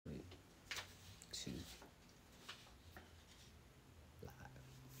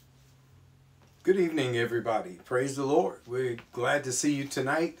Good evening, everybody. Praise the Lord. We're glad to see you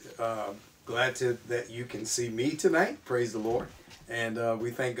tonight. That you can see me tonight. Praise the Lord. And we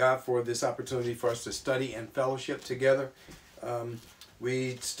thank God for this opportunity for us to study and fellowship together.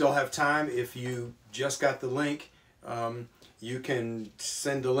 We still have time. If you just got the link, you can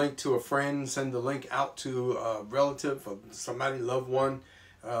send the link to a friend, send the link out to a relative or somebody, loved one.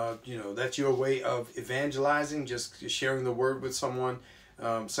 That's your way of evangelizing, just sharing the word with someone.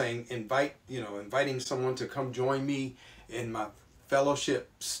 Saying inviting someone to come join me in my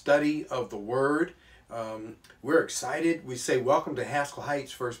fellowship study of the Word. We're excited. We say welcome to Haskell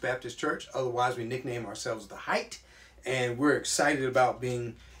Heights First Baptist Church. Otherwise, we nickname ourselves the Height. And we're excited about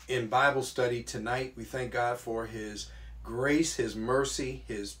being in Bible study tonight. We thank God for His grace, His mercy,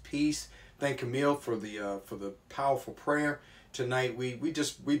 His peace. Thank Camille for the powerful prayer tonight. We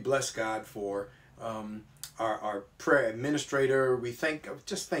bless God for our prayer administrator. We thank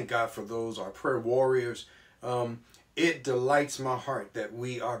God for those, our prayer warriors. It delights my heart that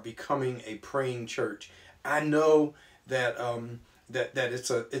we are becoming a praying church. I know that that it's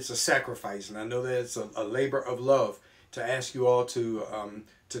a sacrifice, and I know that it's a labor of love to ask you all to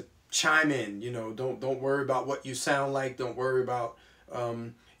chime in. Don't worry about what you sound like. Don't worry about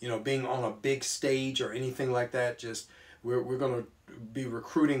being on a big stage or anything like that. Just we're going to be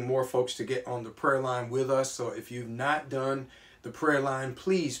recruiting more folks to get on the prayer line with us. So if you've not done the prayer line,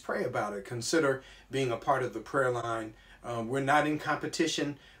 please pray about it. Consider being a part of the prayer line. We're not in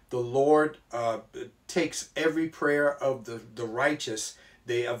competition. The Lord takes every prayer of the righteous.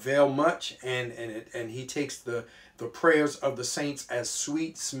 They avail much, and He takes the prayers of the saints as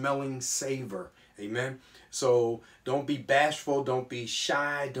sweet smelling savor. Amen. So don't be bashful. Don't be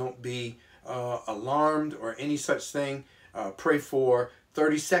shy. Don't be alarmed or any such thing. Pray for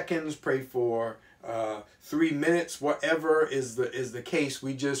 30 seconds, pray for 3 minutes, whatever is the case.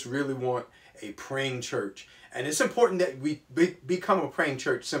 We just really want a praying church. And it's important that we become a praying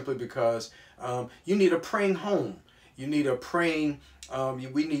church simply because you need a praying home. You need a praying,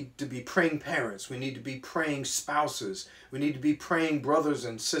 we need to be praying parents. We need to be praying spouses. We need to be praying brothers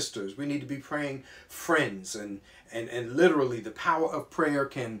and sisters. We need to be praying friends. And literally the power of prayer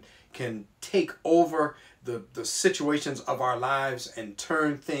can take over the situations of our lives and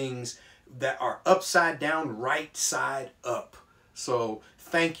turn things that are upside down right side up. So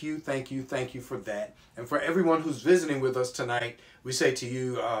thank you for that. And for everyone who's visiting with us tonight, we say to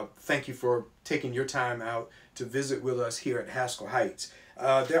you, thank you for taking your time out to visit with us here at Haskell Heights.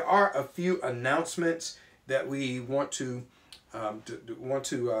 There are a few announcements that we want to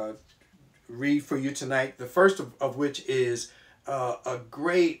read for you tonight. The first of which is a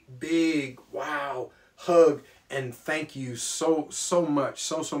great big wow hug and thank you so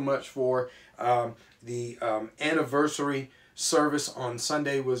much for the anniversary service on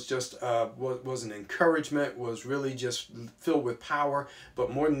Sunday. Was just was an encouragement, was really just filled with power,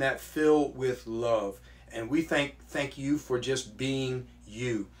 but more than that, filled with love. And we thank you for just being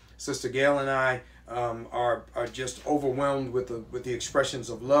you. Sister Gail and I are just overwhelmed with the expressions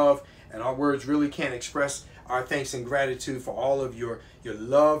of love, and our words really can't express our thanks and gratitude for all of your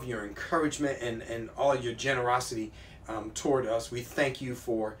love, your encouragement, and all your generosity toward us. We thank you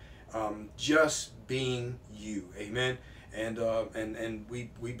for just being you. Amen. And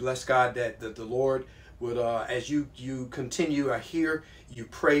we bless God that the Lord would, as you continue, I hear you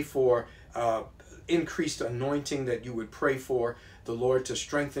pray for increased anointing, that you would pray for the Lord to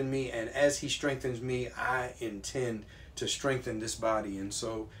strengthen me, and as He strengthens me, I intend to strengthen this body. And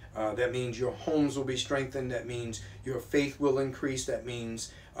so that means your homes will be strengthened. That means your faith will increase. That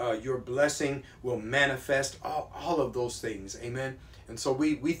means your blessing will manifest. All of those things. Amen. And so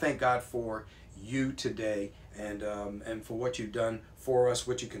we thank God for you today, and for what you've done for us,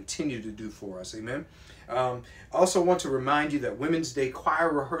 what you continue to do for us. Amen. Also want to remind you that Women's Day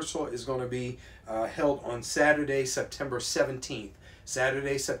choir rehearsal is going to be held on Saturday, September 17th.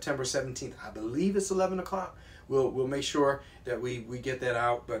 Saturday, September 17th. I believe it's 11 o'clock. We'll make sure that we get that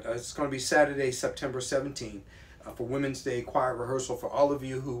out, but it's going to be Saturday, September 17th for Women's Day choir rehearsal. For all of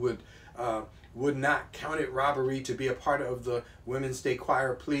you who would not count it robbery to be a part of the Women's Day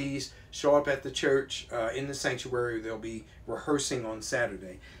choir, please show up at the church in the sanctuary. They'll be rehearsing on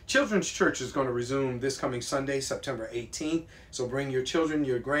Saturday. Children's Church is going to resume this coming Sunday, September 18th. So bring your children,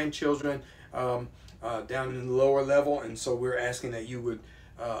 your grandchildren down in the lower level, and so we're asking that you would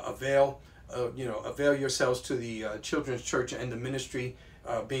avail yourselves to the Children's Church and the ministry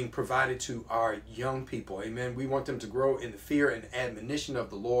being provided to our young people. Amen. We want them to grow in the fear and admonition of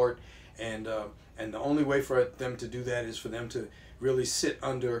the Lord, and the only way for them to do that is for them to really sit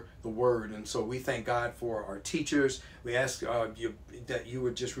under the Word. And so we thank God for our teachers. We ask that you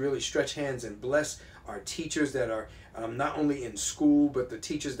would just really stretch hands and bless our teachers that are not only in school, but the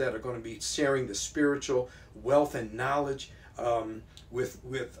teachers that are going to be sharing the spiritual wealth and knowledge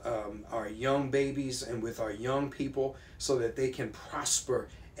with our young babies and with our young people, so that they can prosper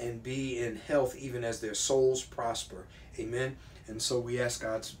and be in health even as their souls prosper. Amen. And so we ask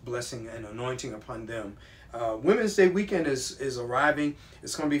God's blessing and anointing upon them. Women's Day weekend is arriving.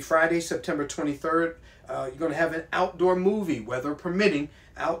 It's going to be Friday, September 23rd. You're going to have an outdoor movie, weather permitting,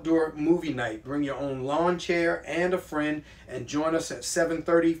 outdoor movie night. Bring your own lawn chair and a friend, and join us at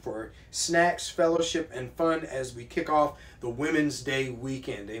 7:30 for snacks, fellowship, and fun as we kick off the Women's Day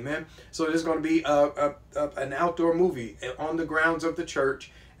weekend. Amen. So there's going to be an outdoor movie on the grounds of the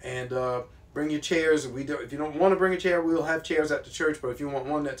church, and bring your chairs. If you don't want to bring a chair, we'll have chairs at the church, but if you want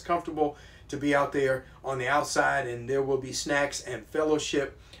one that's comfortable, to be out there on the outside, and there will be snacks and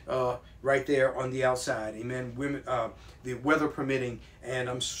fellowship right there on the outside. Amen. Women, the weather permitting, and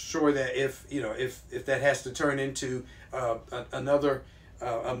I'm sure that if that has to turn into another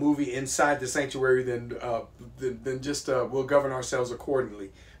a movie inside the sanctuary, then just we'll govern ourselves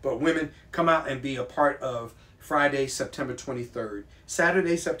accordingly. But women, come out and be a part of Friday, September 23rd.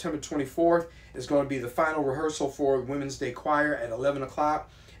 Saturday, September 24th is going to be the final rehearsal for Women's Day Choir at 11 o'clock.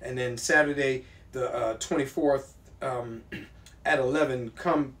 And then Saturday, the 24th at 11,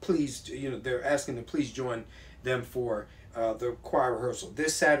 come please, they're asking to please join them for the choir rehearsal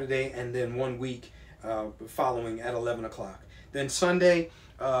this Saturday, and then 1 week following at 11 o'clock. Then Sunday,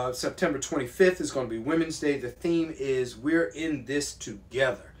 September 25th is going to be Women's Day. The theme is We're in This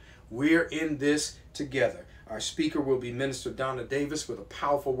Together. We're in this together. Our speaker will be Minister Donna Davis with a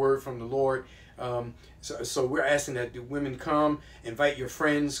powerful word from the Lord. So we're asking that the women come, invite your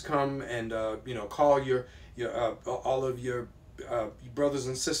friends, come and call all of your brothers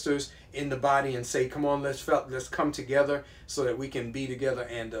and sisters in the body and say, come on, let's come together so that we can be together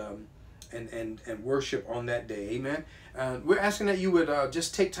and worship on that day. Amen. We're asking that you would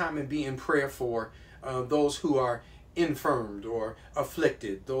just take time and be in prayer for those who are infirmed or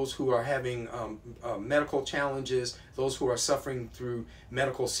afflicted, those who are having medical challenges, those who are suffering through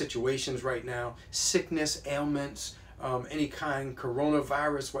medical situations right now, sickness, ailments, any kind,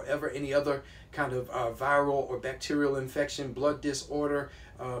 coronavirus, whatever, any other kind of viral or bacterial infection, blood disorder,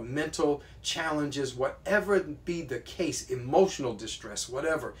 mental challenges, whatever be the case, emotional distress,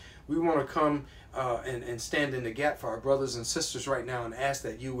 whatever. We want to come and stand in the gap for our brothers and sisters right now, and ask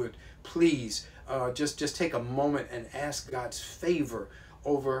that you would please just take a moment and ask God's favor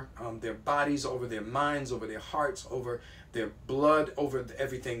over their bodies, over their minds, over their hearts, over their blood, over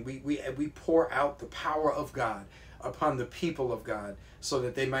everything. We pour out the power of God upon the people of God, so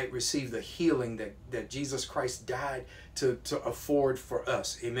that they might receive the healing that Jesus Christ died to afford for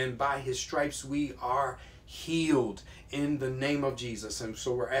us. Amen. By his stripes we are healed in the name of Jesus. And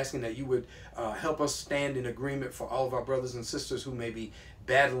so we're asking that you would help us stand in agreement for all of our brothers and sisters who may be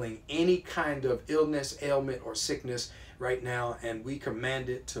battling any kind of illness, ailment, or sickness right now, and we command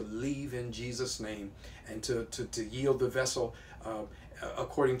it to leave in Jesus' name, and to yield the vessel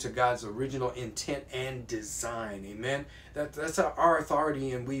according to God's original intent and design. Amen. That's our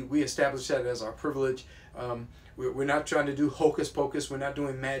authority, and we establish that as our privilege. We're not trying to do hocus pocus. We're not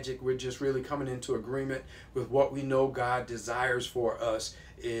doing magic. We're just really coming into agreement with what we know God desires for us,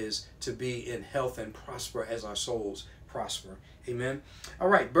 is to be in health and prosper as our souls prosper. Amen. All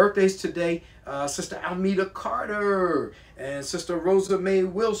right, birthdays today. Sister Almeda Carter, and Sister Rosa Mae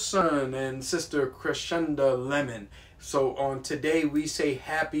Wilson, and Sister Crescenda Lemon. So on today, we say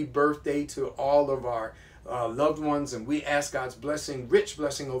happy birthday to all of our loved ones, and we ask God's blessing, rich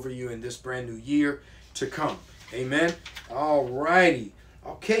blessing over you in this brand new year to come. Amen. All righty.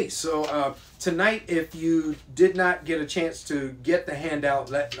 Okay, so tonight, if you did not get a chance to get the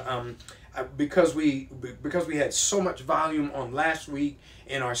handout, because we had so much volume on last week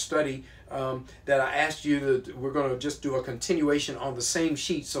in our study, that I asked you we're going to just do a continuation on the same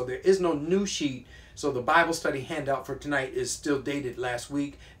sheet. So there is no new sheet. So the Bible study handout for tonight is still dated last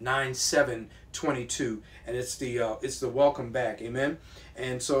week, 9/7/22, and it's the welcome back. Amen.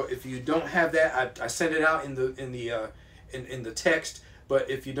 And so if you don't have that, I sent it out in the text. But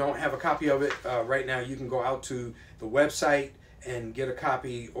if you don't have a copy of it right now, you can go out to the website and get a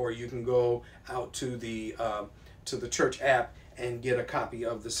copy, or you can go out to the church app and get a copy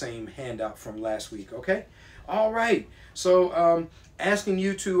of the same handout from last week. Okay. All right. So asking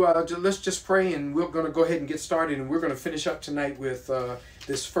you to let's just pray, and we're going to go ahead and get started, and we're going to finish up tonight with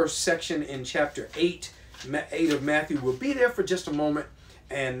this first section in chapter 8 of Matthew. We'll be there for just a moment,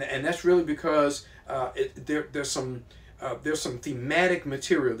 and that's really because there's some there's some thematic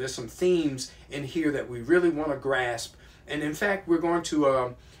material. There's some themes in here that we really want to grasp. And in fact, we're going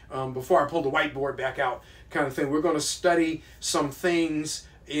to, before I pull the whiteboard back out, kind of thing, we're going to study some things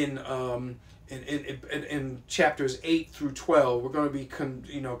in chapters 8 through 12. We're going to be,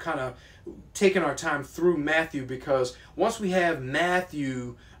 kind of taking our time through Matthew, because once we have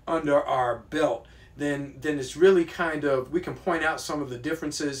Matthew under our belt, then it's really kind of, we can point out some of the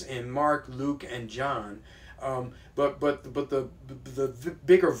differences in Mark, Luke, and John. But the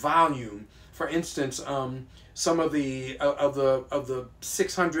bigger volume, for instance, some of the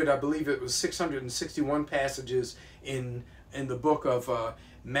 600, I believe it was 661 passages in the book of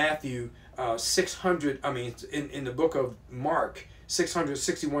Matthew, 600, I mean, in the book of Mark,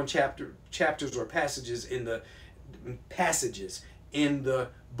 661 chapters or passages in the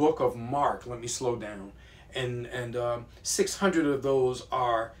book of Mark. Let me slow down. And 600 of those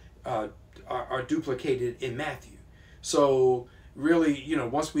are duplicated in Matthew. So really,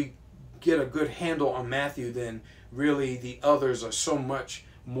 once we get a good handle on Matthew, then really the others are so much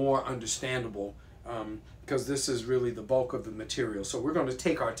more understandable, because this is really the bulk of the material. So we're going to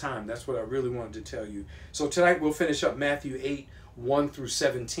take our time. That's what I really wanted to tell you. So tonight we'll finish up Matthew 8, 1 through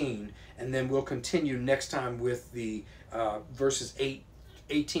 17, and then we'll continue next time with the verses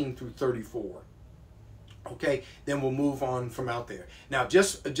 18 through 34. Okay, then we'll move on from out there. Now,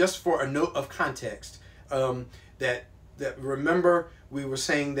 just for a note of context, that remember, we were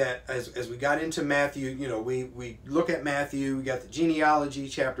saying that as we got into Matthew, we look at Matthew. We got the genealogy,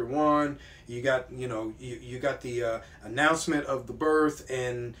 chapter 1. You got you got the announcement of the birth,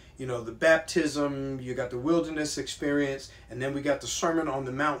 and the baptism. You got the wilderness experience, and then we got the Sermon on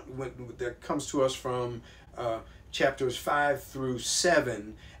the Mount that comes to us from chapters 5 through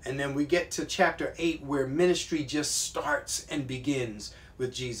 7, and then we get to chapter 8 where ministry just starts and begins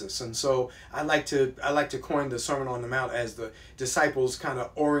with Jesus. And so I like to coin the Sermon on the Mount as the disciples' kind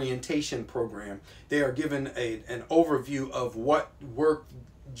of orientation program. They are given an overview of what work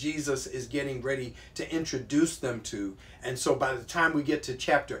Jesus is getting ready to introduce them to. And so by the time we get to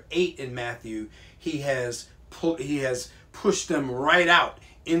chapter 8 in Matthew, he has pushed them right out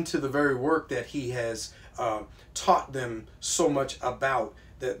into the very work that he has taught them so much about.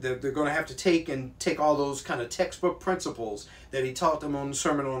 That they're going to have to take all those kind of textbook principles that he taught them on the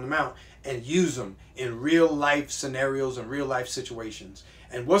Sermon on the Mount and use them in real life scenarios and real life situations.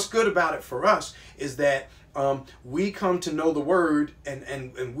 And what's good about it for us is that we come to know the Word, and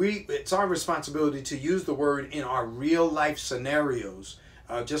it's our responsibility to use the Word in our real life scenarios.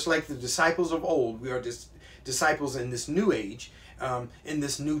 Just like the disciples of old, we are disciples in this new age. In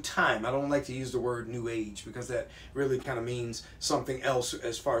this new time. I don't like to use the word new age, because that really kind of means something else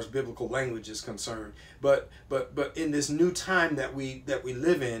as far as biblical language is concerned. But in this new time that we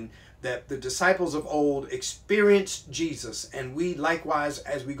live in, that the disciples of old experienced Jesus, and we likewise,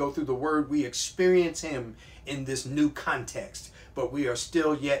 as we go through the Word, we experience him in this new context. But we are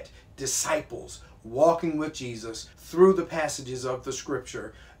still yet disciples, walking with Jesus through the passages of the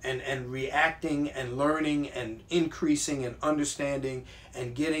Scripture, and reacting and learning and increasing and understanding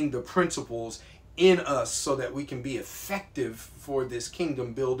and getting the principles in us so that we can be effective for this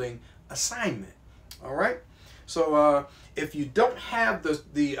kingdom building assignment. All right. So if you don't have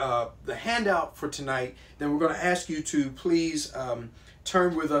the handout for tonight, then we're going to ask you to please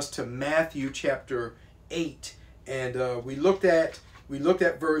turn with us to Matthew chapter 8, and we looked at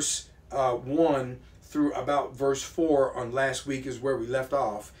verse 1 through about verse 4 on last week is where we left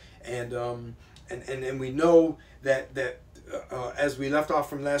off, and we know that as we left off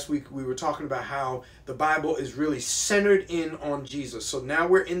from last week, we were talking about how the Bible is really centered in on Jesus. So now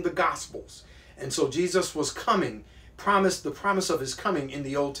we're in the Gospels, and so Jesus was coming, the promise of his coming in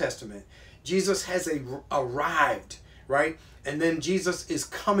the Old Testament. Jesus has arrived, right? And then Jesus is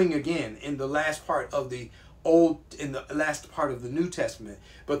coming again in the last part of the New Testament.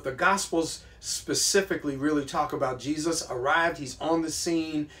 But the Gospels specifically really talk about Jesus arrived, he's on the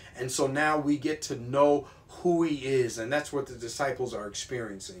scene, and so now we get to know who he is, and that's what the disciples are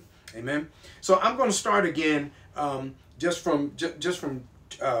experiencing. Amen. So I'm going to start again just from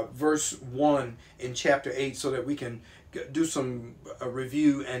verse 1 in chapter 8, so that we can do some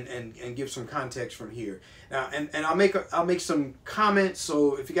review and give some context from here. Now, and I'll make some comments.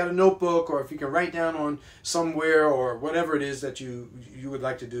 So if you got a notebook, or if you can write down on somewhere, or whatever it is that you would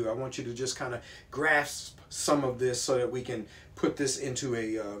like to do, I want you to just kind of grasp some of this so that we can put this into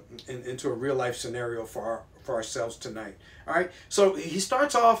a real life scenario for ourselves tonight. All right. So he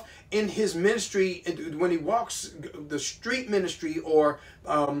starts off in his ministry when he walks the street ministry, or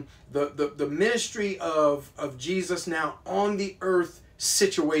the ministry of Jesus now on the earth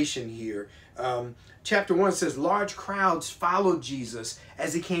situation here. chapter 1 says, large crowds followed Jesus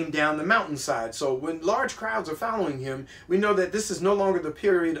as he came down the mountainside. So when large crowds are following him, we know that this is no longer the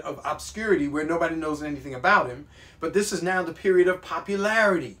period of obscurity where nobody knows anything about him, but this is now the period of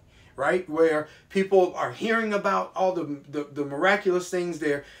popularity, right? Where people are hearing about all the miraculous things.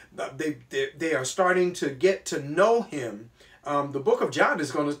 They are starting to get to know him. The book of John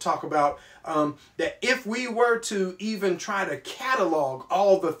is going to talk about that if we were to even try to catalog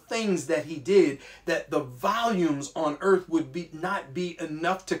all the things that he did, that the volumes on earth would not be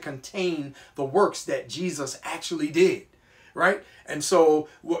enough to contain the works that Jesus actually did, right? And so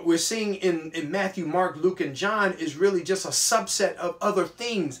what we're seeing in Matthew, Mark, Luke, and John is really just a subset of other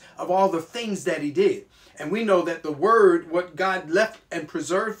things, of all the things that he did. And we know that the Word, what God left and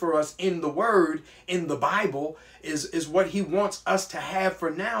preserved for us in the Word, in the Bible, is what he wants us to have for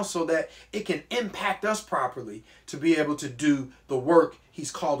now, so that it can impact us properly to be able to do the work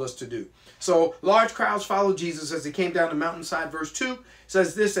he's called us to do. So large crowds followed Jesus as he came down the mountainside. Verse 2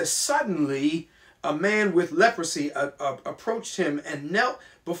 says this, as suddenly a man with leprosy approached him and knelt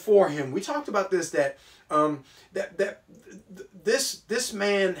before him. We talked about this, that this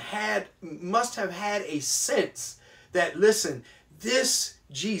man must have had a sense that, listen, this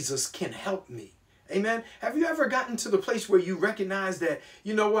Jesus can help me. Amen. Have you ever gotten to the place where you recognize that,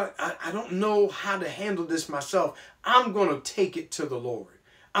 you know what, I don't know how to handle this myself. I'm going to take it to the Lord.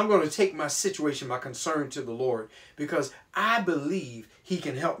 I'm going to take my situation, my concern to the Lord, because I believe he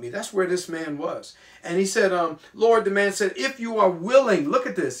can help me. That's where this man was. And he said, Lord, the man said, if you are willing, look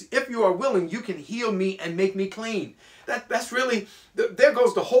at this. If you are willing, you can heal me and make me clean. That's really, there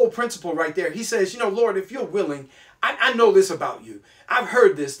goes the whole principle right there. He says, you know, Lord, if you're willing, I know this about you. I've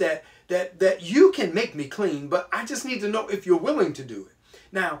heard this, that you can make me clean, but I just need to know if you're willing to do it.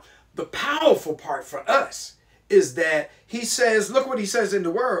 Now, the powerful part for us is that he says, look what he says in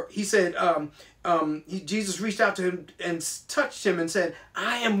the word. He said, Jesus reached out to him and touched him and said,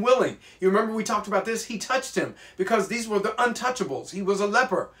 I am willing. You remember we talked about this? He touched him because these were the untouchables. He was a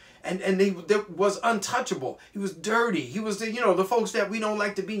leper. And he was untouchable. He was dirty. He was the folks that we don't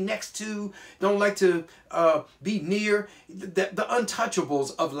like to be next to, don't like to be near, the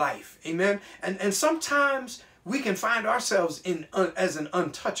untouchables of life. Amen. And sometimes we can find ourselves as an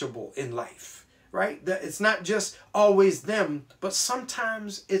untouchable in life, right? That it's not just always them, but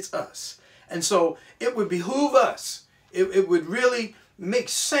sometimes it's us. And so it would behoove us. It would really make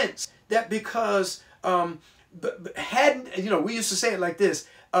sense that because we used to say it like this.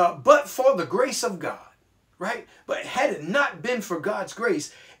 But for the grace of God, right? But had it not been for God's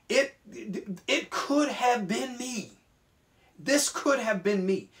grace, it could have been me. This could have been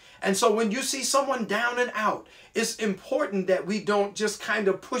me. And so when you see someone down and out, it's important that we don't just kind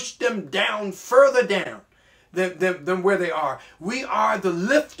of push them down, further down than where they are. We are the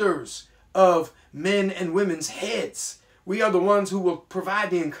lifters of men and women's heads. We are the ones who will provide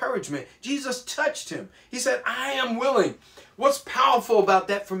the encouragement. Jesus touched him. He said, I am willing. What's powerful about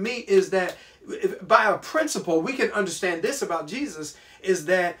that for me is that by a principle, we can understand this about Jesus, is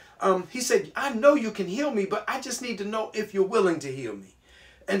that he said, I know you can heal me, but I just need to know if you're willing to heal me.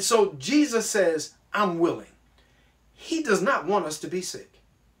 And so Jesus says, I'm willing. He does not want us to be sick.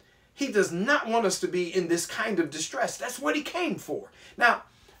 He does not want us to be in this kind of distress. That's what he came for. Now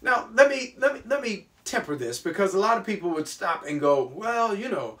let me temper this, because a lot of people would stop and go,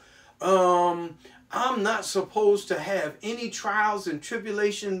 well, I'm not supposed to have any trials and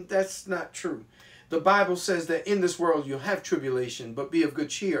tribulation. That's not true. The Bible says that in this world you'll have tribulation, but be of good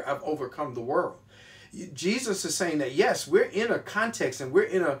cheer. I've overcome the world. Jesus is saying that, yes, we're in a context and we're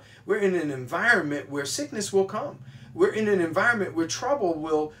in an environment where sickness will come. We're in an environment where trouble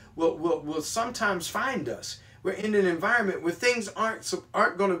will sometimes find us. We're in an environment where things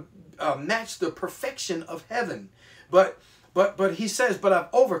aren't going to match the perfection of heaven. But he says, but I've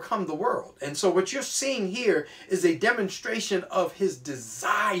overcome the world. And so what you're seeing here is a demonstration of his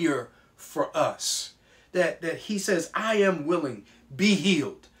desire for us. That he says, I am willing, be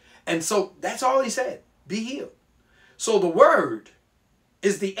healed. And so that's all he said, be healed. So the word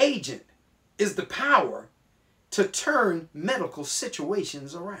is the agent, is the power to turn medical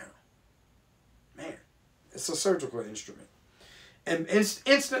situations around. Man, it's a surgical instrument. And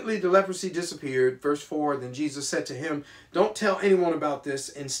instantly the leprosy disappeared. Verse 4, then Jesus said to him, don't tell anyone about this.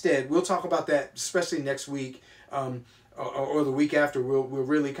 Instead, we'll talk about that, especially next week or the week after. We'll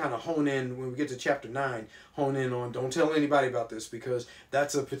really kind of hone in, when we get to chapter 9, hone in on don't tell anybody about this, because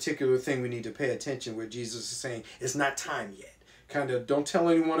that's a particular thing we need to pay attention, where Jesus is saying it's not time yet. Kind of don't tell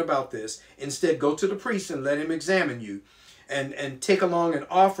anyone about this. Instead, go to the priest and let him examine you. and take along an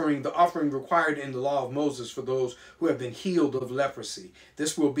offering, the offering required in the law of Moses for those who have been healed of leprosy.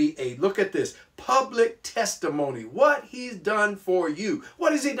 This will be a, look at this, public testimony. What he's done for you.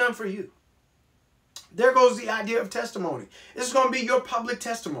 What has he done for you? There goes the idea of testimony. This is going to be your public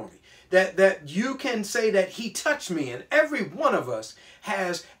testimony. That you can say that he touched me, and every one of us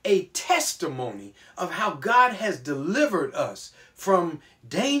has a testimony of how God has delivered us from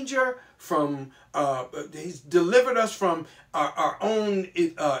danger, from he's delivered us from our own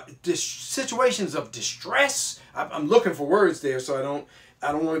situations of distress. I'm looking for words there, so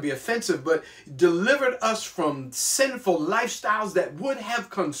I don't want to be offensive, but delivered us from sinful lifestyles that would have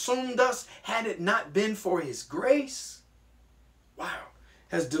consumed us had it not been for his grace. Wow.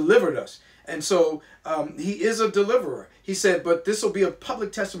 Has delivered us. And so he is a deliverer. He said, but this will be a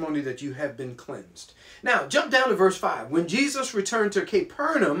public testimony that you have been cleansed. Now, jump down to verse 5. When Jesus returned to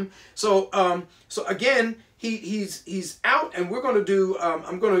Capernaum, so again, he's out, and we're going to do,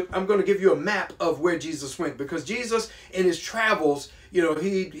 I'm going to give you a map of where Jesus went, because Jesus in his travels, you know,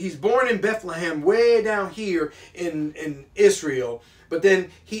 he's born in Bethlehem, way down here in Israel, but then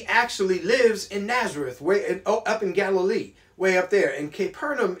he actually lives in Nazareth, up in Galilee. Way up there, and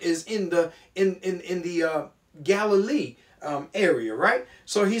Capernaum is in the Galilee area, right?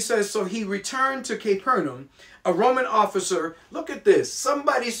 So he says, so he returned to Capernaum. A Roman officer, look at this,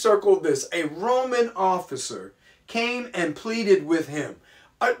 somebody circled this, a Roman officer came and pleaded with him.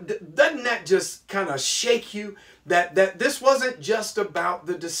 Doesn't that just kind of shake you? That this wasn't just about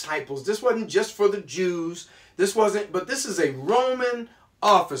the disciples, this wasn't just for the Jews, but this is a Roman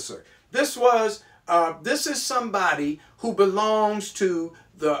officer. This is somebody who belongs to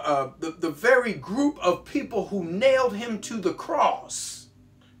the very group of people who nailed him to the cross,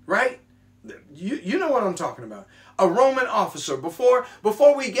 right? You know what I'm talking about. A Roman officer. Before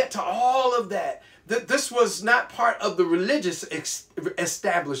we get to all of that, this was not part of the religious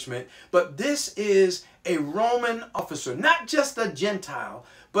establishment, but this is a Roman officer, not just a Gentile,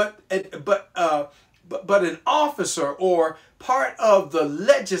 but an officer or part of the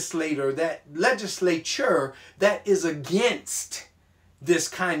legislature that is against this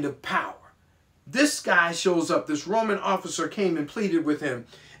kind of power. This guy shows up. This Roman officer came and pleaded with him.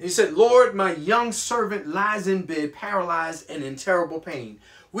 And he said, Lord, my young servant lies in bed, paralyzed and in terrible pain.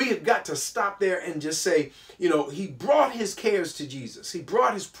 We have got to stop there and just say, you know, he brought his cares to Jesus. He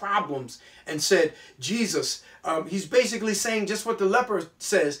brought his problems and said, Jesus, he's basically saying just what the leper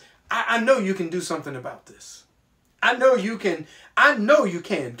says. I know you can do something about this. I know you can. I know you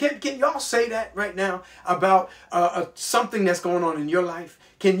can. Can y'all say that right now about something that's going on in your life?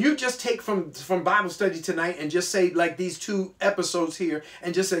 Can you just take from Bible study tonight and just say, like these 2 episodes here,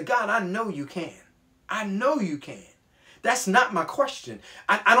 and just say, God, I know you can. I know you can. That's not my question.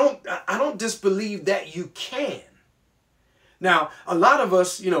 I don't disbelieve that you can. Now, a lot of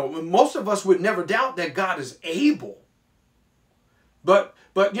us, you know, most of us would never doubt that God is able. But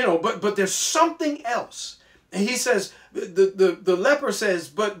there's something else. And he says, the leper says,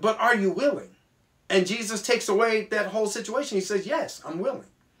 but are you willing? And Jesus takes away that whole situation. He says, yes, I'm willing.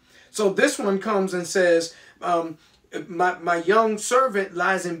 So this one comes and says, my young servant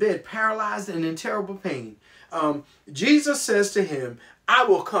lies in bed, paralyzed and in terrible pain. Jesus says to him, I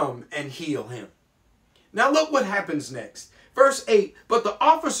will come and heal him. Now look what happens next. Verse 8, but the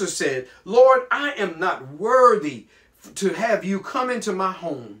officer said, Lord, I am not worthy to have you come into my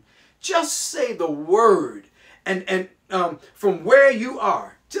home. Just say the word. And from where you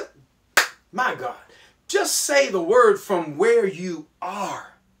are, my God, just say the word from where you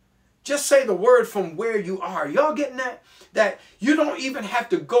are. Just say the word from where you are. Y'all getting that? That you don't even have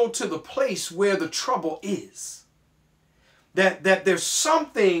to go to the place where the trouble is. That there's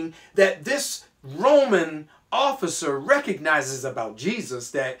something that this Roman officer recognizes about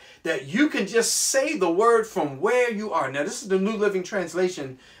Jesus, that you can just say the word from where you are. Now, this is the New Living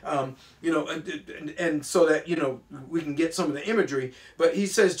Translation, and so that, you know, we can get some of the imagery. But he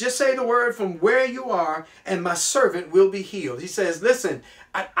says, just say the word from where you are, and my servant will be healed. He says, listen,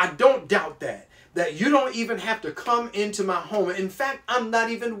 I don't doubt that you don't even have to come into my home. In fact, I'm not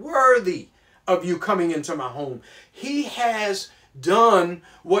even worthy of you coming into my home. He has done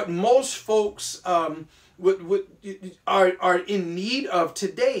what most folks are in need of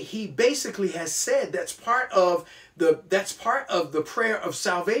today. He basically has said that's part of the prayer of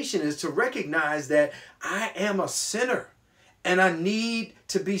salvation, is to recognize that I am a sinner and I need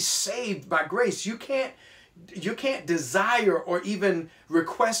to be saved by grace. You can't desire or even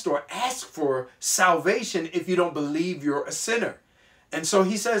request or ask for salvation if you don't believe you're a sinner. And so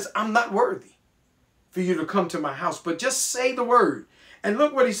he says, I'm not worthy for you to come to my house, but just say the word And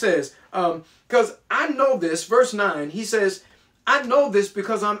look what he says. Because I know this, verse 9, he says, I know this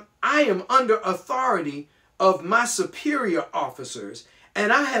because I am under authority of my superior officers,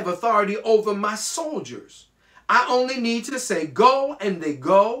 and I have authority over my soldiers. I only need to say, go, and they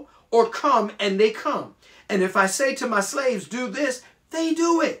go, or come, and they come. And if I say to my slaves, do this, they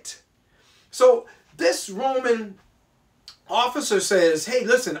do it. So this Roman officer says, hey,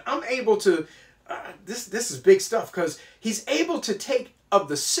 listen, I'm able to, this is big stuff, because he's able to take of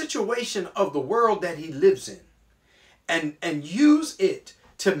the situation of the world that he lives in and use it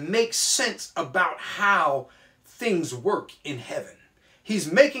to make sense about how things work in heaven. He's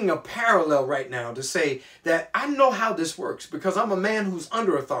making a parallel right now to say that I know how this works because I'm a man who's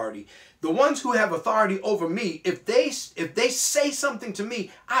under authority. The ones who have authority over me, if they say something to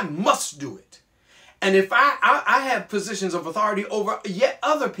me, I must do it. And if I have positions of authority over yet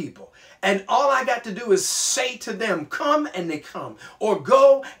other people, and all I got to do is say to them, come, and they come, or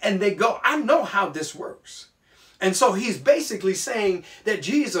go, and they go. I know how this works. And so he's basically saying that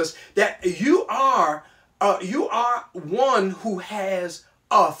Jesus, that you are one who has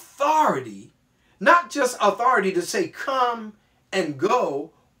authority, not just authority to say come and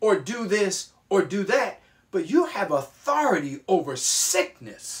go, or do this or do that, but you have authority over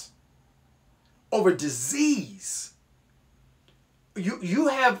sickness, over disease. You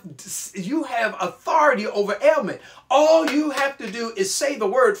have authority over ailment. All you have to do is say the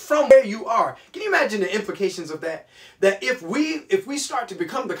word from where you are. Can you imagine the implications of that? That if we start to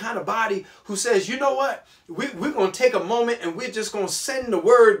become the kind of body who says, you know what, we're going to take a moment and we're just going to send the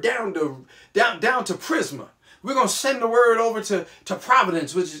word down to Prisma. We're going to send the word over to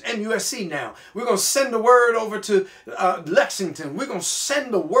Providence, which is MUSC now. We're going to send the word over to Lexington. We're going to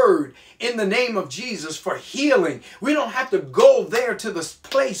send the word in the name of Jesus for healing. We don't have to go there to this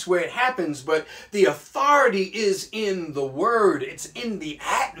place where it happens, but the authority is in the word. It's in the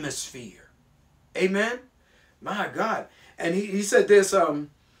atmosphere. Amen? My God. And he said this,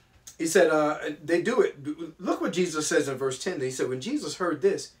 he said, they do it. Look what Jesus says in verse 10. He said, when Jesus heard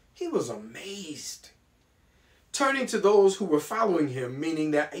this, he was amazed. Turning to those who were following him,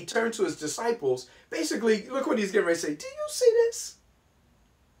 meaning that he turned to his disciples. Basically, look what he's getting ready to say. Do you see this?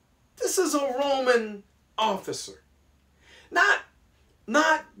 This is a Roman officer.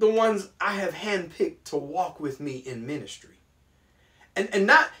 Not the ones I have handpicked to walk with me in ministry. And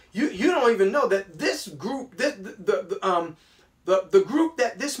not, you don't even know that this group, the group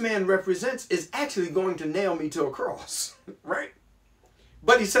that this man represents is actually going to nail me to a cross, right?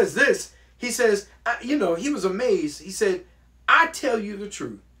 But he says this. He says, he was amazed. He said, I tell you the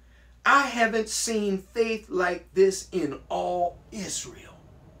truth. I haven't seen faith like this in all Israel.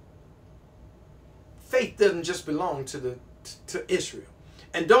 Faith doesn't just belong to Israel.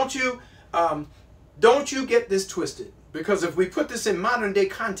 And don't you get this twisted. Because if we put this in modern day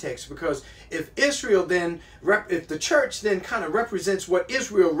context, because if Israel then, if the church then kind of represents what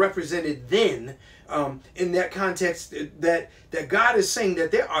Israel represented then, in that context, that God is saying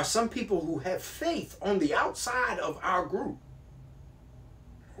that there are some people who have faith on the outside of our group.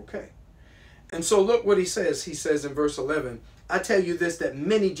 Okay. And so look what he says. He says in verse 11, I tell you this, that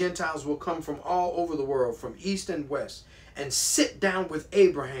many Gentiles will come from all over the world, from east and west, and sit down with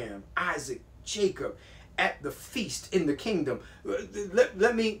Abraham, Isaac, Jacob, at the feast in the kingdom.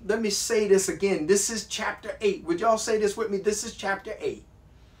 Let me say this again. This is chapter 8. Would y'all say this with me? This is chapter 8.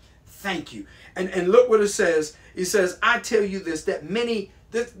 Thank you. And look what it says. It says, I tell you this, that many,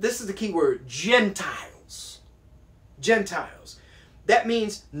 this is the key word, Gentiles. Gentiles. That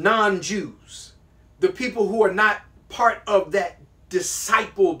means non-Jews. The people who are not part of that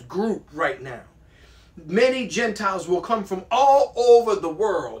discipled group right now. Many Gentiles will come from all over the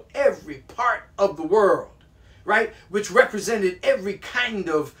world, every part of the world, right? Which represented every kind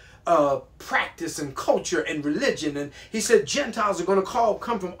of practice and culture and religion. And he said Gentiles are going to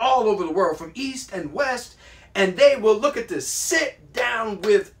come from all over the world, from east and west, and they will look at this, sit down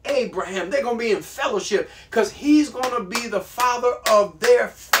with Abraham. They're going to be in fellowship because he's going to be the father of their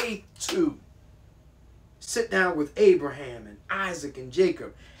faith too. Sit down with Abraham and Isaac and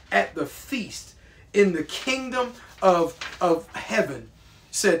Jacob at the feast in the kingdom of heaven.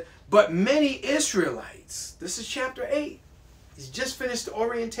 Said, but many Israelites, this is chapter 8. He's just finished the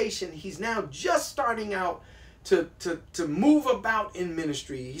orientation. He's now just starting out to move about in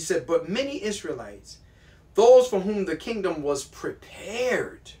ministry. He said, but many Israelites, those for whom the kingdom was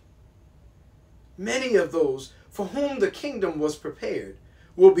prepared, many of those for whom the kingdom was prepared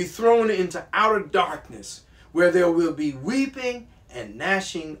will be thrown into outer darkness, where there will be weeping and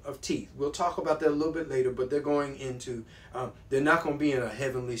gnashing of teeth. We'll talk about that a little bit later, but they're going into, they're not going to be in a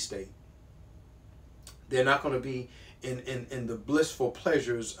heavenly state. They're not going to be in the blissful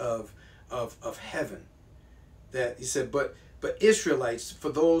pleasures of heaven. That he said, but Israelites, for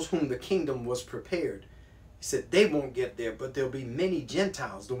those whom the kingdom was prepared, he said they won't get there, but there'll be many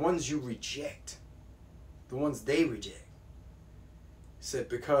Gentiles, the ones you reject, the ones they reject. He said,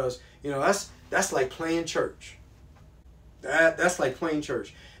 because, you know, that's like playing church. That's like playing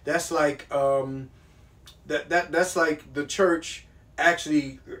church. That's like that's like the church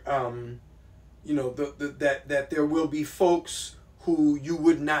actually, you know, that there will be folks who you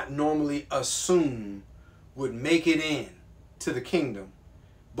would not normally assume would make it in to the kingdom,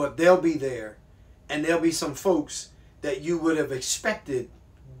 but they'll be there, and there'll be some folks that you would have expected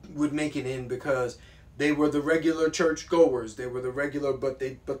would make it in because they were the regular church goers. They were the regular, but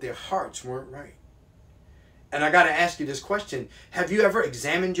their hearts weren't right. And I got to ask you this question. Have you ever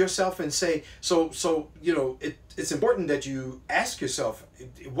examined yourself and say, so you know, it's important that you ask yourself,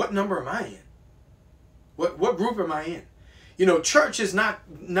 what number am I in? What group am I in? You know, church is not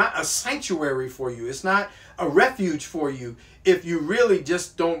a sanctuary for you. It's not a refuge for you if you really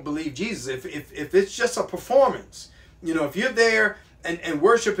just don't believe Jesus. If it's just a performance, you know, if you're there and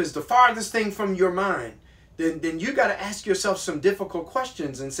worship is the farthest thing from your mind, then you got to ask yourself some difficult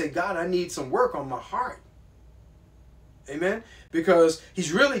questions and say, God, I need some work on my heart. Amen. Because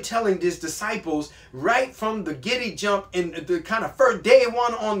he's really telling his disciples right from the giddy jump in the kind of first day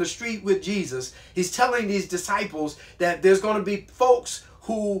one on the street with Jesus. He's telling these disciples that there's going to be folks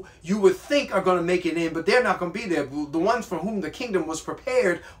who you would think are going to make it in, but they're not going to be there. The ones for whom the kingdom was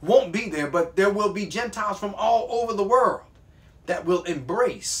prepared won't be there, but there will be Gentiles from all over the world that will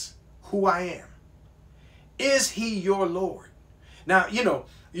embrace who I am. Is he your Lord? Now, you know,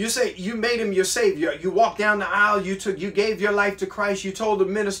 you say you made him your savior. You walked down the aisle. You gave your life to Christ. You told the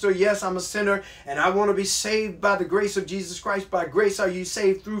minister, yes, I'm a sinner and I want to be saved by the grace of Jesus Christ. By grace are you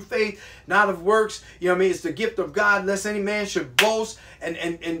saved through faith, not of works. You know what I mean? It's the gift of God, lest any man should boast.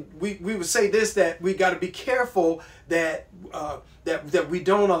 And we would say this, that we got to be careful that that we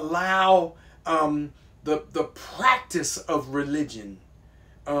don't allow the practice of religion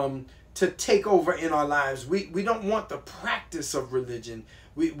to take over in our lives. We don't want the practice of religion.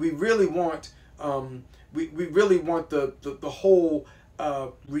 We really want we really want the whole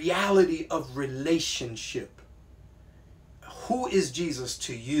reality of relationship. Who is Jesus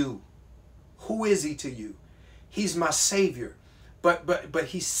to you? Who is he to you? He's my Savior, but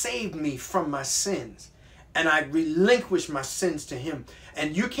he saved me from my sins, and I relinquish my sins to him.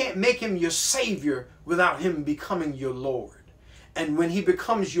 And you can't make him your Savior without him becoming your Lord. And when he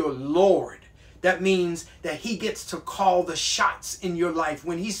becomes your Lord, that means that he gets to call the shots in your life.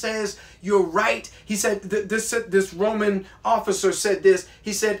 When he says you're right, he said, this Roman officer said this.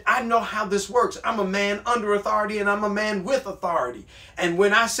 He said, I know how this works. I'm a man under authority and I'm a man with authority. And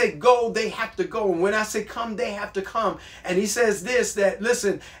when I say go, they have to go. And when I say come, they have to come. And he says this, that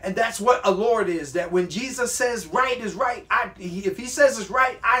listen, and that's what a Lord is, that when Jesus says right is right, if he says it's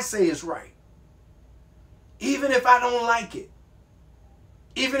right, I say it's right. Even if I don't like it.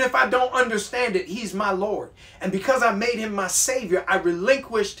 Even if I don't understand it, he's my Lord. And because I made him my Savior, I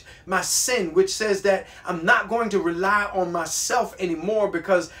relinquished my sin, which says that I'm not going to rely on myself anymore,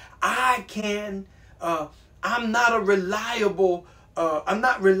 because I'm not reliable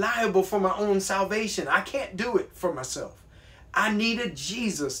for my own salvation. I can't do it for myself. I needed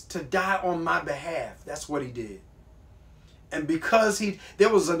Jesus to die on my behalf. That's what he did. And because there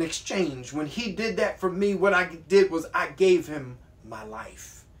was an exchange. When he did that for me, what I did was I gave him my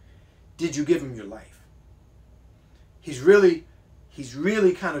life. Did you give him your life? He's really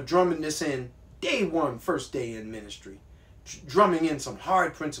kind of drumming this in day one, first day in ministry, drumming in some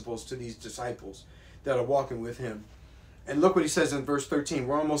hard principles to these disciples that are walking with him. And look what he says in verse 13.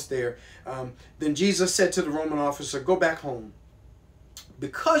 We're almost there. Then Jesus said to the Roman officer, go back home,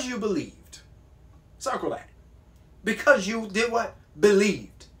 because you believed. Circle that. Because you did what?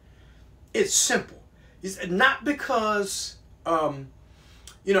 Believed. It's simple. It's not because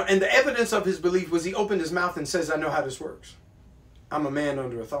you know, and the evidence of his belief was he opened his mouth and says, I know how this works. I'm a man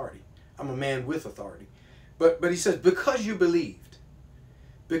under authority. I'm a man with authority. But he says, because you believed.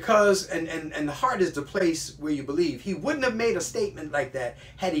 Because, and the heart is the place where you believe. He wouldn't have made a statement like that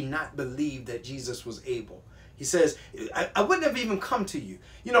had he not believed that Jesus was able. He says, I wouldn't have even come to you.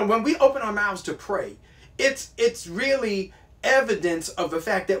 You know, when we open our mouths to pray, it's really evidence of the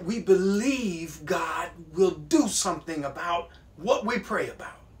fact that we believe God will do something about what we pray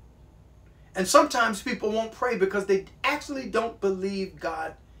about. And sometimes people won't pray because they actually don't believe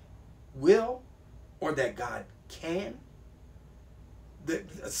God will or that God can.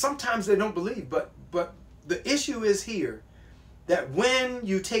 Sometimes they don't believe, but the issue is here that when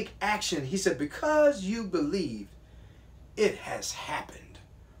you take action, he said, because you believed, It has happened.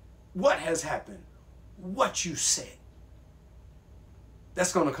 What has happened? What you said.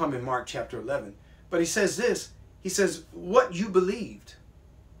 That's going to come in Mark chapter 11. But he says this. He says, what you believed,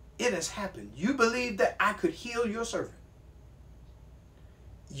 it has happened. You believed that I could heal your servant.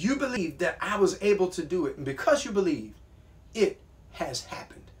 You believed that I was able to do it. And because you believed, it has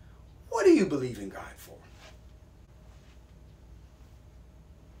happened. What do you believe in God for?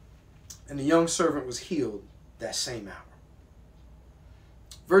 And the young servant was healed that same hour.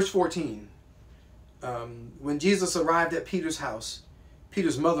 Verse 14, when Jesus arrived at Peter's house,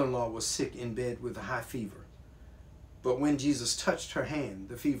 Peter's mother-in-law was sick in bed with a high fever. But when Jesus touched her hand,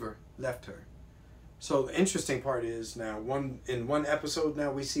 the fever left her. So the interesting part is now, in one episode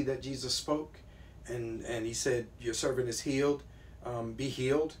now we see that Jesus spoke and he said, your servant is healed, be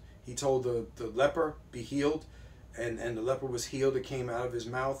healed. He told the leper, be healed, and the leper was healed. It came out of his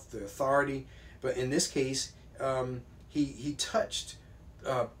mouth, the authority. But in this case, he touched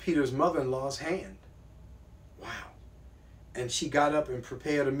Peter's mother-in-law's hand. Wow. And she got up and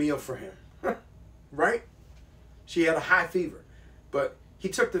prepared a meal for him. Right? She had a high fever, but he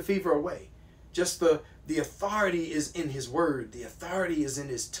took the fever away. Just the authority is in his word. The authority is in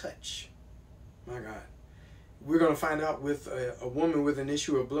his touch. My God. We're going to find out with a woman with an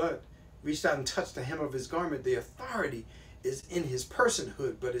issue of blood reached out and touched the hem of his garment. The authority is in his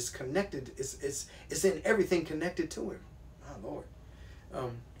personhood, but it's connected. It's in everything connected to him. My Lord.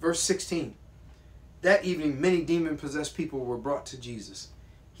 Verse 16. That evening, many demon-possessed people were brought to Jesus.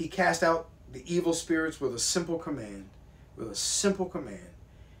 He cast out the evil spirits with a simple command,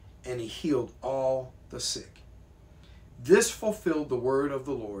 and he healed all the sick. This fulfilled the word of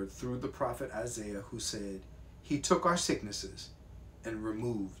the Lord through the prophet Isaiah, who said, he took our sicknesses and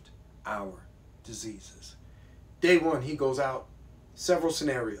removed our diseases. Day one, he goes out, several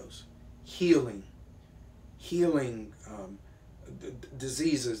scenarios, healing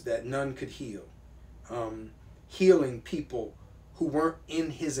diseases that none could heal, healing people who weren't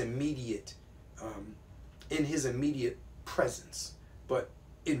in his immediate presence, but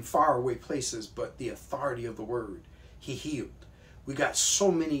in faraway places. But the authority of the word, he healed. We got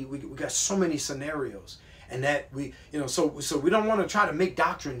so many. We got so many scenarios, and that so we don't want to try to make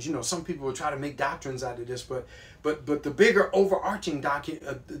doctrines. Some people will try to make doctrines out of this, but the bigger overarching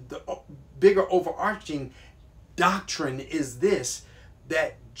doctrine is this: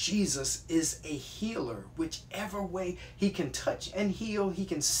 that Jesus is a healer. Whichever way he can touch and heal, he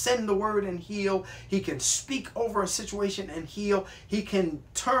can send the word and heal, he can speak over a situation and heal, he can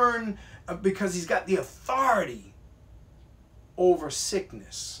turn, because he's got the authority over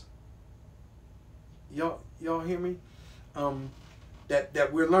sickness. Y'all hear me?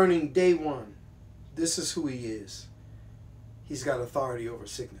 That we're learning day one. This is who he is. He's got authority over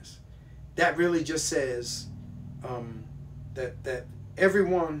sickness. That really just says that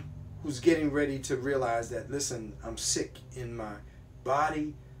everyone who's getting ready to realize that, listen, I'm sick in my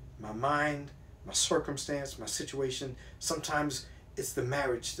body, my mind, my circumstance, my situation. Sometimes it's the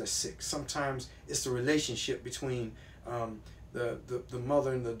marriage that's sick. Sometimes it's the relationship between the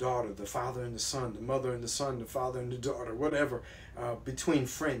mother and the daughter, the father and the son, the mother and the son, the father and the daughter, whatever, between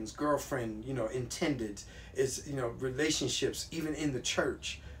friends, girlfriend, intended. It's, relationships, even in the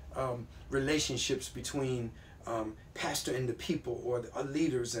church, relationships between pastor and the people, or the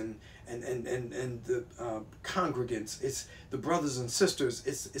leaders and the congregants. It's the brothers and sisters.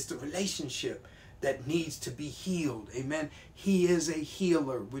 It's the relationship that needs to be healed. Amen. He is a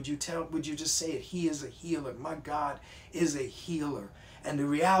healer. Would you just say it? He is a healer. My God is a healer. And the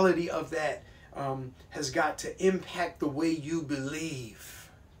reality of that has got to impact the way you believe.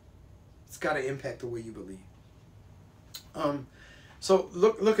 It's got to impact the way you believe. So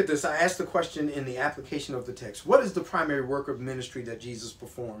look at this. I asked the question in the application of the text. What is the primary work of ministry that Jesus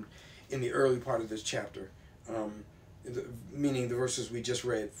performed in the early part of this chapter? Meaning the verses we just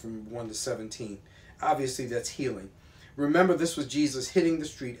read from 1 to 17. Obviously, that's healing. Remember, this was Jesus hitting the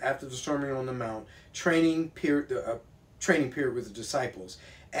street after the Sermon on the Mount, training period with the disciples.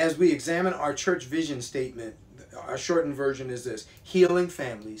 As we examine our church vision statement, our shortened version is this: healing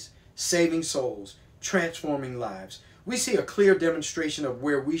families, saving souls, transforming lives. We see a clear demonstration of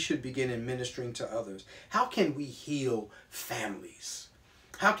where we should begin in ministering to others. How can we heal families?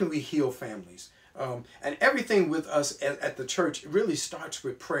 How can we heal families? And everything with us at the church really starts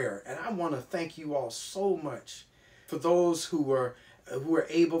with prayer. And I want to thank you all so much for those who were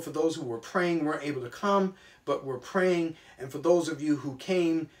able, for those who were praying, weren't able to come, but were praying. And for those of you who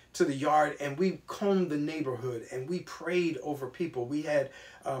came to the yard and we combed the neighborhood and we prayed over people. We had,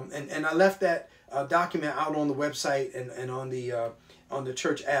 and I left that document out on the website and on the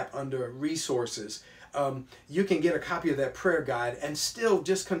church app under resources. you can get a copy of that prayer guide and still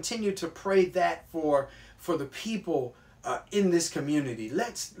just continue to pray that for the people in this community.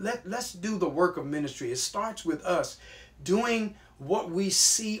 Let's do the work of ministry. It starts with us doing what we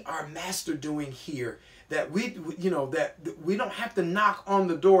see our master doing here. That we don't have to knock on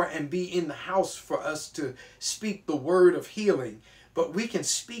the door and be in the house for us to speak the word of healing, but we can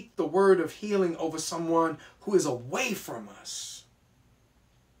speak the word of healing over someone who is away from us.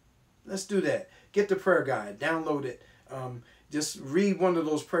 Let's do that. Get the prayer guide, download it. Just read one of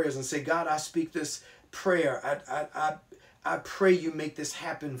those prayers and say, God, I speak this prayer. I pray you make this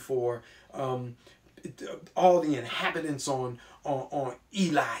happen for all the inhabitants on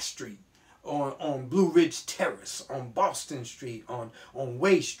Eli Street, on Blue Ridge Terrace, on Boston Street, on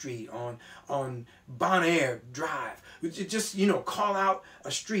Way Street, on Bon Air Drive. Just, call out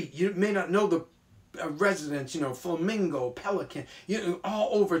a street. You may not know the residents, Flamingo, Pelican, all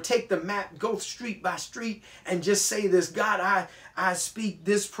over. Take the map, go street by street, and just say this: God, I speak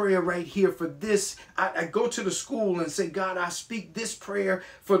this prayer right here for this. I go to the school and say, God, I speak this prayer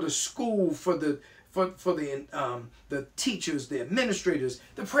for the school, for the teachers, the administrators.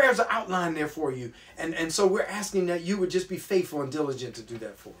 The prayers are outlined there for you, and so we're asking that you would just be faithful and diligent to do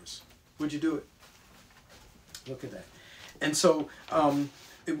that for us. Would you do it? Look at that. And so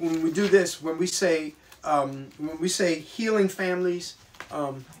when we do this, when we say healing families,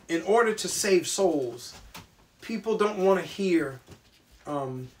 in order to save souls, people don't want to hear.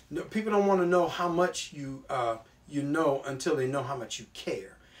 People don't want to know how much you know until they know how much you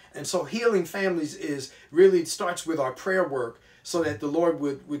care. And so healing families starts with our prayer work, so that the Lord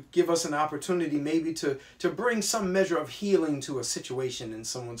would give us an opportunity maybe to bring some measure of healing to a situation in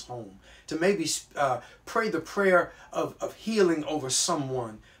someone's home, to maybe pray the prayer of healing over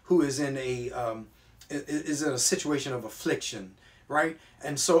someone who is in a situation of affliction, right?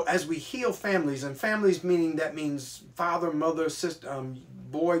 And so as we heal families, and families means father, mother, sister,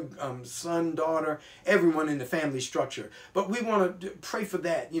 boy, son, daughter, everyone in the family structure. But we want to pray for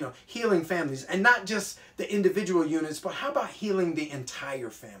that, healing families, and not just the individual units, but how about healing the entire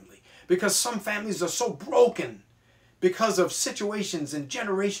family? Because some families are so broken because of situations and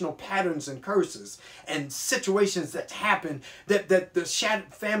generational patterns and curses and situations that happen, that the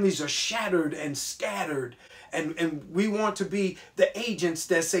families are shattered and scattered. And we want to be the agents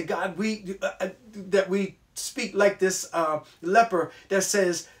that say, God, that we speak like this leper that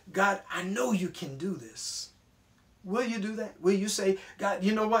says, God, I know you can do this. Will you do that? Will you say, God,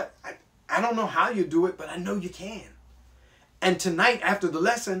 you know what? I don't know how you do it, but I know you can. And tonight after the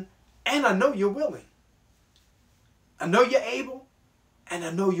lesson, and I know you're willing. I know you're able, and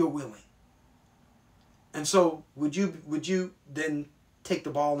I know you're willing. And so would you then take the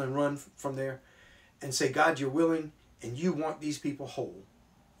ball and run from there and say, God, you're willing, and you want these people whole.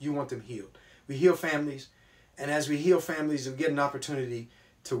 You want them healed. We heal families, and as we heal families, we get an opportunity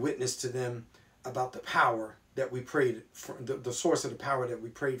to witness to them about the power that we prayed from, the source of the power that we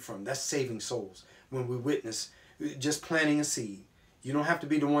prayed from. That's saving souls. When we witness, just planting a seed. You don't have to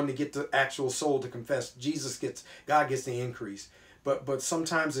be the one to get the actual soul to confess. God gets the increase. But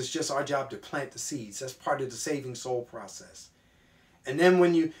sometimes it's just our job to plant the seeds. That's part of the saving soul process. And then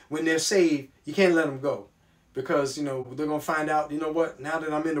when they're saved, you can't let them go, because they're gonna find out. You know what? Now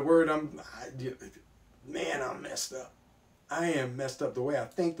that I'm in the Word, I'm messed up. I am messed up. The way I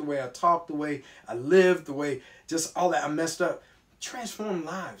think, the way I talk, the way I live, the way just all that. I'm messed up. Transform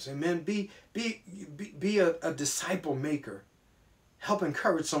lives, amen. Be a disciple maker. Help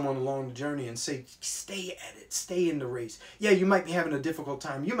encourage someone along the journey and say, stay at it, stay in the race. Yeah, you might be having a difficult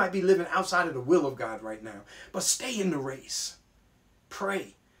time. You might be living outside of the will of God right now, but stay in the race.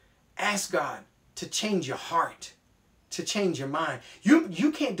 Pray. Ask God to change your heart, to change your mind.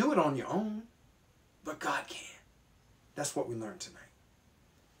 You can't do it on your own, but God can. That's what we learned tonight.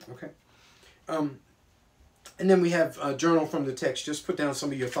 Okay? And then we have a journal from the text. Just put down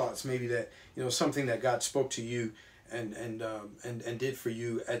some of your thoughts, maybe that, something that God spoke to you and did for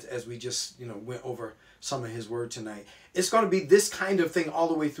you as we just went over some of his word tonight. It's going to be this kind of thing all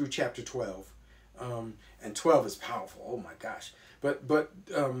the way through chapter 12, and 12 is powerful. Oh my gosh! But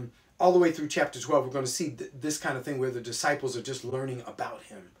all the way through chapter 12, we're going to see this kind of thing where the disciples are just learning about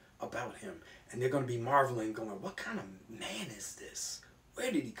him, and they're going to be marveling, going, "What kind of man is this? Where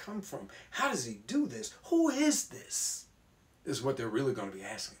did he come from? How does he do this? Who is this?" Is what they're really going to be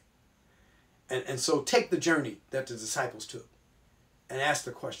asking. And so take the journey that the disciples took and ask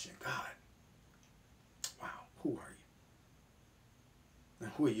the question, God, wow, who are you?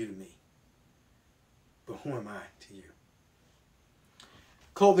 And who are you to me? But who am I to you?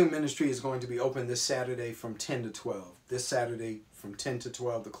 Clothing ministry is going to be open this Saturday from 10 to 12. This Saturday from 10 to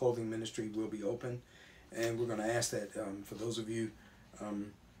 12, the clothing ministry will be open. And we're going to ask that for those of you,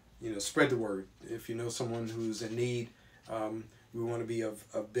 spread the word. If you know someone who's in need, we want to be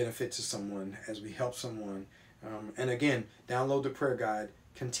of benefit to someone as we help someone. And again, download the prayer guide.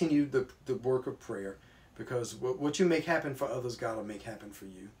 Continue the work of prayer, because what you make happen for others, God will make happen for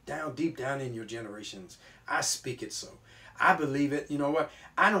you. Deep down in your generations, I speak it so. I believe it. You know what?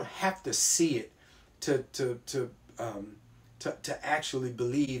 I don't have to see it to actually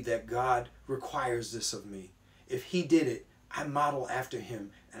believe that God requires this of me. If He did it, I model after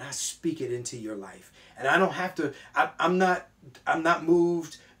Him, and I speak it into your life. And I don't have to. I'm not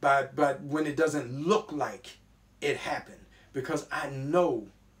moved by when it doesn't look like it happened, because I know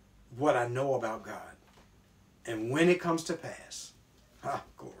what I know about God. And when it comes to pass,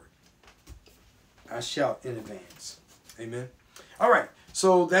 glory, I shout in advance. Amen. All right.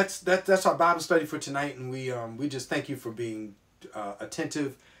 So that's our Bible study for tonight, and we just thank you for being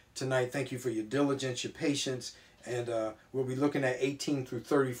attentive tonight. Thank you for your diligence, your patience, and we'll be looking at 18 through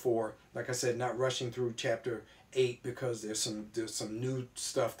 34. Like I said, not rushing through chapter 8, because there's some new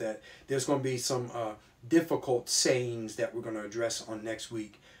stuff that there's going to be some difficult sayings that we're going to address on next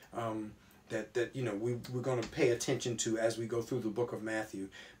week. That we're going to pay attention to as we go through the book of Matthew.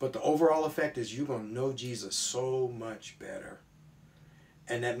 But the overall effect is you're going to know Jesus so much better.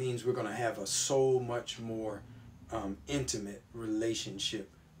 And that means we're going to have a so much more intimate relationship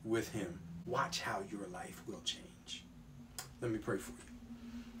with Him. Watch how your life will change. Let me pray for you.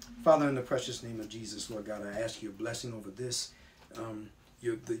 Father, in the precious name of Jesus, Lord God, I ask your blessing over this,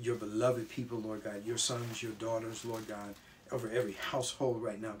 your beloved people, Lord God, your sons, your daughters, Lord God, over every household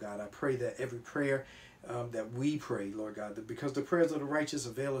right now, God. I pray that every prayer that we pray, Lord God, that because the prayers of the righteous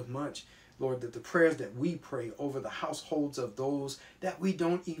availeth much, Lord, that the prayers that we pray over the households of those that we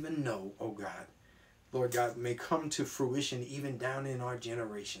don't even know, oh God, Lord God, may come to fruition even down in our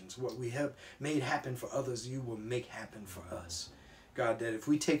generations. What we have made happen for others, you will make happen for us. God, that if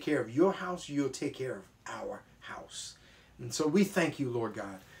we take care of your house, you'll take care of our house. And so we thank you, Lord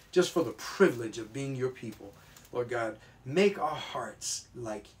God, just for the privilege of being your people. Lord God, make our hearts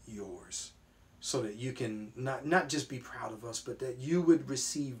like yours, so that you can not just be proud of us, but that you would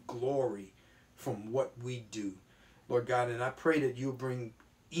receive glory from what we do, Lord God. And I pray that you'll bring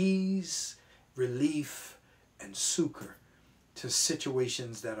ease, relief, and succor to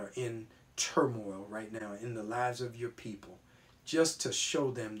situations that are in turmoil right now in the lives of your people, just to show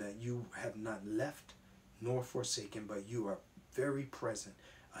them that you have not left nor forsaken, but you are very present,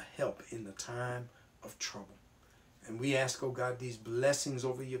 a help in the time of trouble. And we ask, oh God, these blessings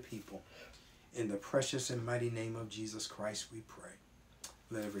over your people. In the precious and mighty name of Jesus Christ, we pray.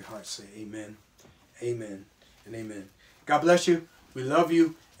 Let every heart say amen, amen, and amen. God bless you. We love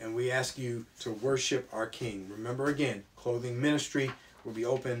you, and we ask you to worship our King. Remember again, Clothing Ministry will be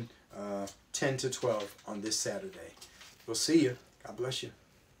open 10 to 12 on this Saturday. We'll see you. God bless you.